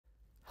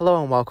Hello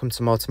and welcome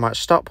to Motor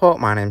Match Stockport.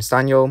 My name's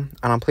Daniel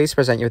and I'm pleased to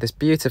present you with this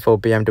beautiful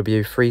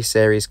BMW 3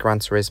 Series Gran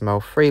Turismo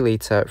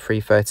 3-litre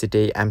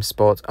 330d M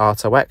Sport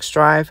Auto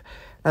xDrive.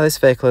 Now this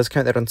vehicle has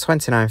currently done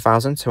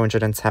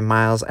 29,210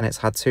 miles and it's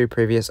had two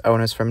previous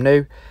owners from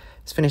new.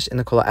 It's finished in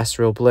the colour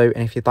Estoril Blue,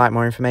 and if you'd like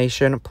more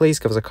information please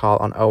give us a call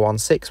on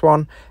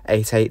 0161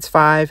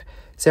 885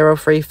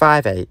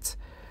 0358.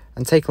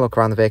 And take a look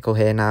around the vehicle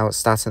here now.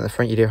 Starting at the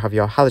front, you do have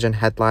your halogen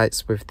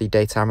headlights with the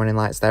daytime running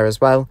lights there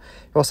as well.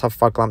 You also have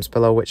fog lamps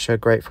below, which are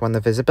great for when the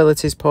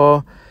visibility is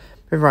poor.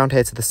 Moving around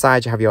here to the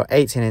side, you have your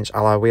 18-inch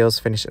alloy wheels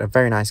finished in a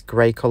very nice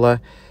grey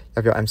colour. You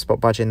have your M Sport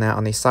badge in there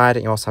on the side,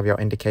 and you also have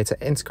your indicator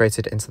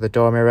integrated into the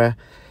door mirror.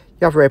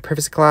 You have rear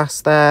privacy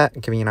glass there,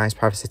 giving you nice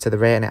privacy to the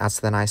rear, and it adds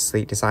to the nice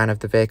sleek design of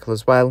the vehicle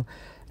as well.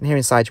 And here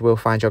inside you will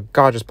find your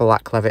gorgeous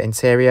black leather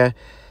interior.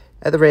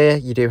 At the rear,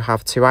 you do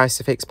have two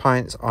ISOFIX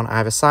points on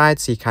either side,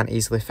 so you can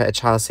easily fit a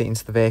child seat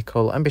into the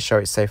vehicle and be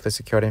sure it's safely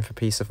secured in for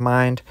peace of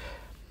mind.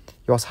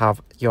 You also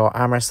have your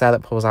armrest there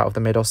that pulls out of the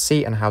middle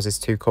seat and houses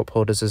two cup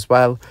holders as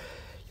well.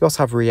 You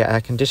also have rear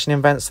air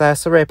conditioning vents there,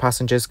 so rear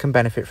passengers can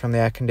benefit from the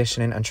air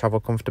conditioning and travel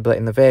comfortably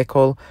in the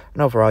vehicle.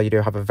 And overall, you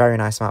do have a very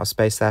nice amount of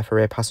space there for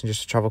rear passengers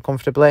to travel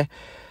comfortably.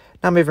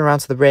 Now moving around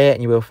to the rear,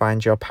 and you will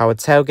find your powered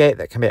tailgate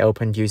that can be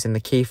opened using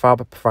the key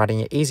fob, providing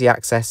you easy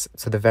access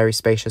to the very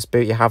spacious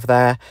boot you have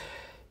there.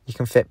 You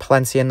can fit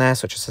plenty in there,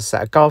 such as a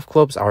set of golf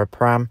clubs or a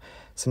pram.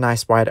 It's a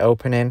nice wide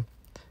opening.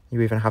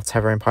 You even have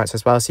tethering points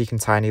as well, so you can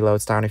tie any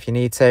loads down if you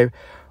need to.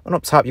 And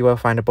up top you will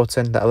find a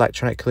button that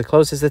electronically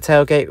closes the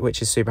tailgate,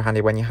 which is super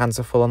handy when your hands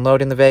are full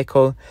unloading the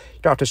vehicle. You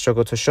don't have to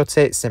struggle to shut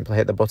it, simply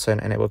hit the button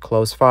and it will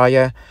close for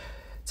you.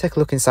 Take a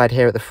look inside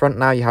here at the front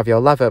now. You have your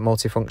leather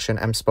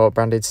multifunction M Sport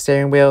branded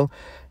steering wheel.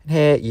 And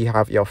here you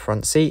have your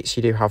front seats.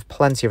 You do have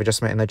plenty of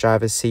adjustment in the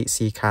driver's seat,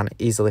 so you can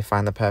easily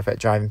find the perfect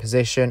driving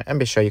position and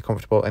be sure you're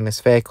comfortable in this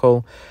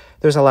vehicle.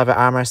 There's a leather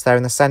armrest there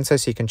in the centre,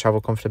 so you can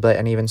travel comfortably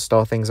and even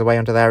store things away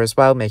under there as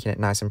well, making it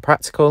nice and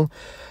practical.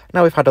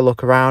 Now we've had a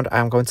look around,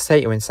 I'm going to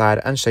take you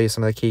inside and show you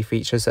some of the key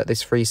features that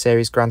this 3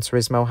 Series Gran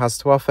Turismo has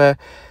to offer.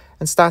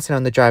 And starting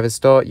on the driver's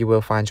door, you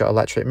will find your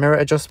electric mirror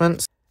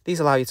adjustments. These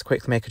allow you to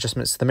quickly make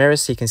adjustments to the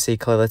mirrors so you can see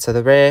clearly to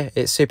the rear.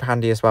 It's super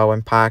handy as well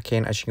when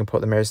parking, as you can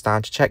put the mirrors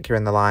down to check you're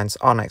in the lines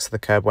or next to the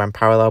curb when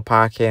parallel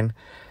parking.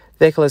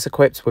 The vehicle is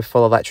equipped with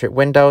full electric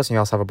windows, and you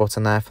also have a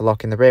button there for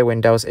locking the rear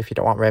windows if you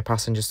don't want rear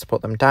passengers to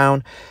put them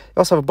down. You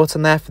also have a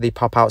button there for the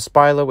pop-out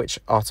spoiler, which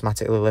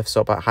automatically lifts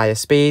up at higher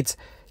speeds,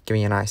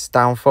 giving you a nice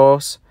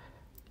downforce.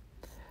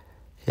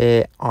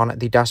 Here on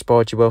the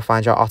dashboard you will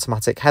find your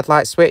automatic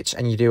headlight switch,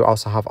 and you do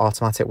also have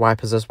automatic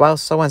wipers as well,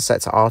 so when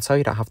set to auto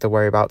you don't have to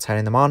worry about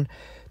turning them on.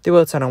 They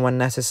will turn on when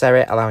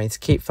necessary, allowing you to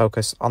keep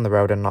focus on the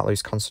road and not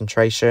lose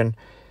concentration.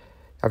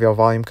 You have your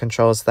volume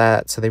controls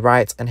there to the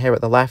right, and here at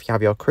the left you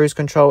have your cruise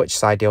control, which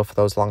is ideal for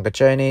those longer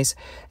journeys.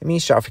 It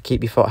means you don't have to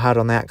keep your foot hard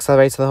on the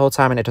accelerator the whole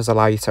time, and it does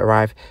allow you to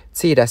arrive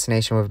to your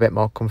destination with a bit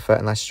more comfort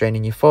and less strain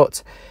in your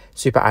foot.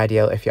 Super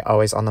ideal if you're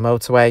always on the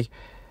motorway.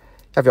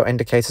 You have your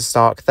indicator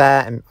stalk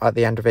there, and at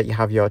the end of it you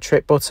have your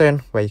trip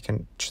button where you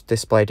can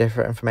display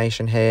different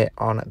information here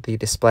on the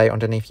display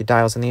underneath your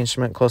dials in the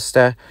instrument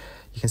cluster.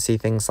 You can see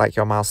things like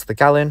your miles to the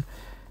gallon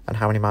and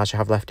how many miles you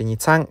have left in your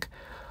tank.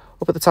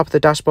 Up at the top of the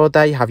dashboard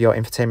there you have your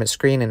infotainment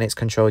screen, and it's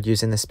controlled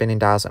using the spinning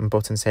dials and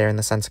buttons here in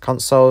the centre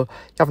console.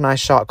 You have nice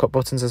shortcut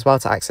buttons as well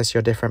to access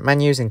your different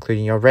menus,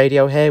 including your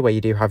radio here where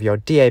you do have your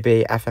DAB,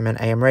 FM and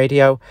AM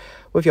radio.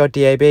 With your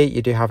DAB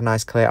you do have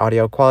nice clear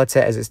audio quality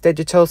as it's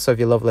digital, so if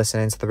you love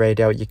listening to the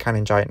radio you can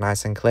enjoy it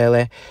nice and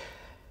clearly.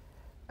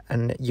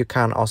 And you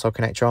can also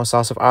connect your own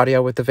source of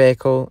audio with the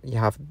vehicle. You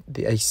have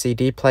a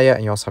CD player,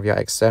 and you also have your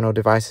external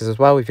devices as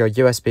well with your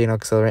USB and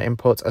auxiliary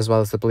input, as well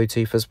as the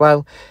Bluetooth as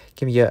well,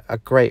 giving you a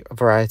great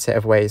variety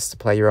of ways to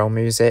play your own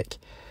music.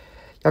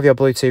 You have your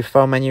Bluetooth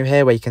phone menu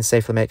here where you can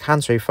safely make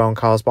hands-free phone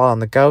calls while on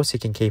the go, so you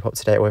can keep up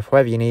to date with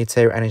whoever you need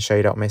to and ensure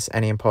you don't miss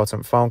any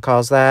important phone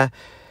calls there.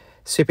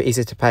 Super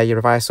easy to pair your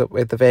device up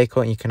with the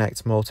vehicle, and you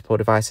connect multiple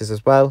devices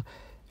as well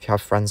if you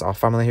have friends or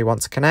family who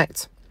want to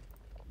connect.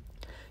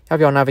 You have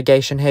your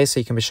navigation here,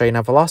 so you can be sure you're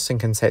never lost and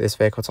can take this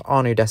vehicle to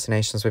all new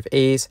destinations with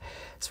ease.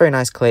 It's very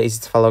nice, clear,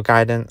 easy to follow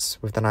guidance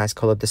with the nice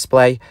coloured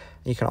display.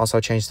 You can also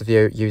change the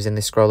view using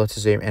the scroller to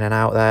zoom in and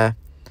out there.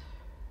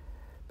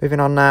 Moving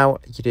on now,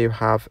 you do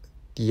have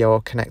your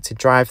connected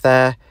drive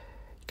there.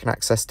 You can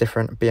access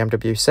different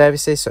BMW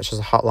services such as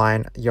a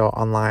hotline, your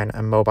online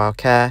and mobile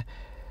care.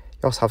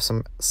 You also have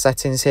some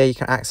settings here you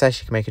can access.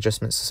 You can make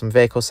adjustments to some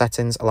vehicle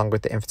settings along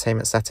with the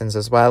infotainment settings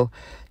as well.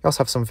 You also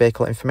have some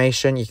vehicle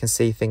information. You can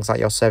see things like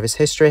your service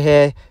history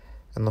here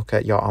and look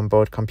at your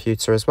onboard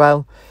computer as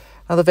well.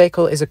 Now the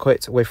vehicle is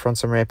equipped with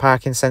front and rear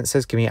parking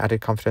sensors, giving you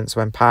added confidence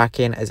when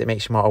parking as it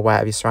makes you more aware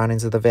of your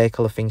surroundings of the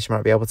vehicle, of things you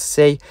might be able to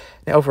see.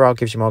 And it overall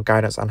gives you more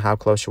guidance on how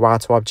close you are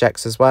to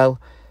objects as well.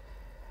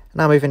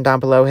 Now moving down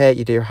below here,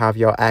 you do have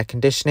your air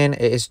conditioning.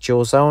 It is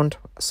dual zoned,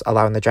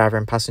 allowing the driver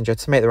and passenger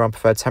to make their own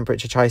preferred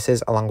temperature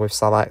choices, along with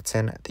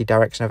selecting the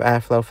direction of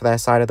airflow for their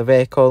side of the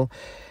vehicle.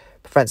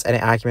 Prevents any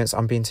arguments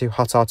on being too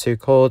hot or too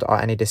cold,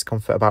 or any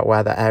discomfort about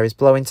where the air is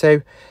blowing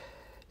to.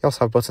 You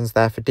also have buttons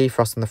there for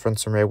defrosting the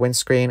front and rear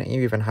windscreen, and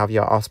you even have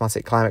your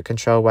automatic climate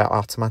control where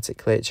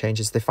automatically it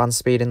changes the fan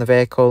speed in the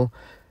vehicle.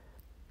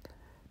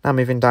 Now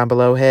moving down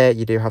below here,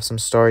 you do have some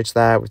storage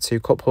there with 2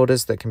 cup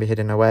holders that can be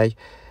hidden away.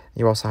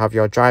 You also have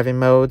your driving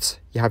modes,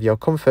 you have your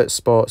Comfort,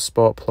 Sport,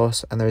 Sport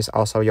Plus, and there is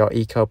also your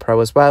Eco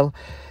Pro as well.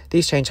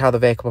 These change how the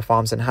vehicle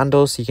performs and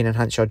handles, so you can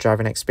enhance your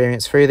driving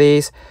experience through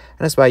these.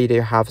 And as well, you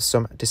do have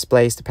some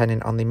displays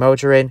depending on the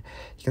mode you're in.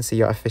 You can see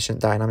your efficient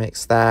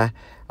dynamics there.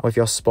 And with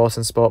your Sport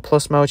and Sport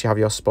Plus mode, you have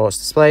your sports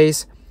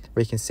displays,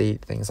 where you can see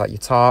things like your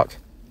torque.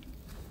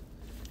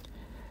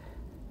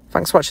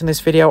 Thanks for watching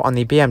this video on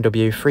the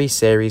BMW 3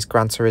 Series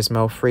Gran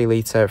Turismo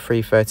 3-litre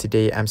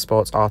 330d M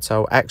Sport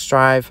Auto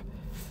xDrive.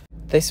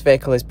 This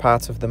vehicle is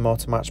part of the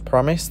Motor Match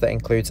promise that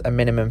includes a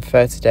minimum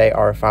 30-day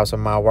or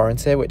 1,000-mile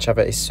warranty,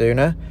 whichever is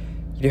sooner.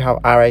 You do have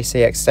RAC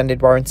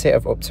extended warranty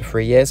of up to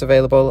 3 years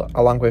available,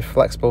 along with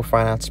flexible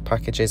finance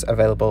packages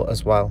available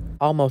as well.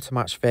 All Motor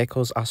Match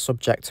vehicles are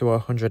subject to a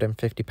 £150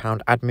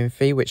 admin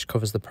fee, which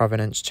covers the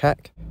provenance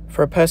check.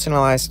 For a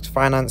personalised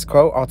finance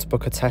quote or to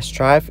book a test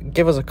drive,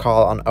 give us a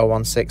call on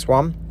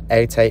 0161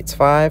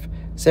 885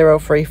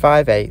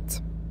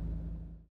 0358.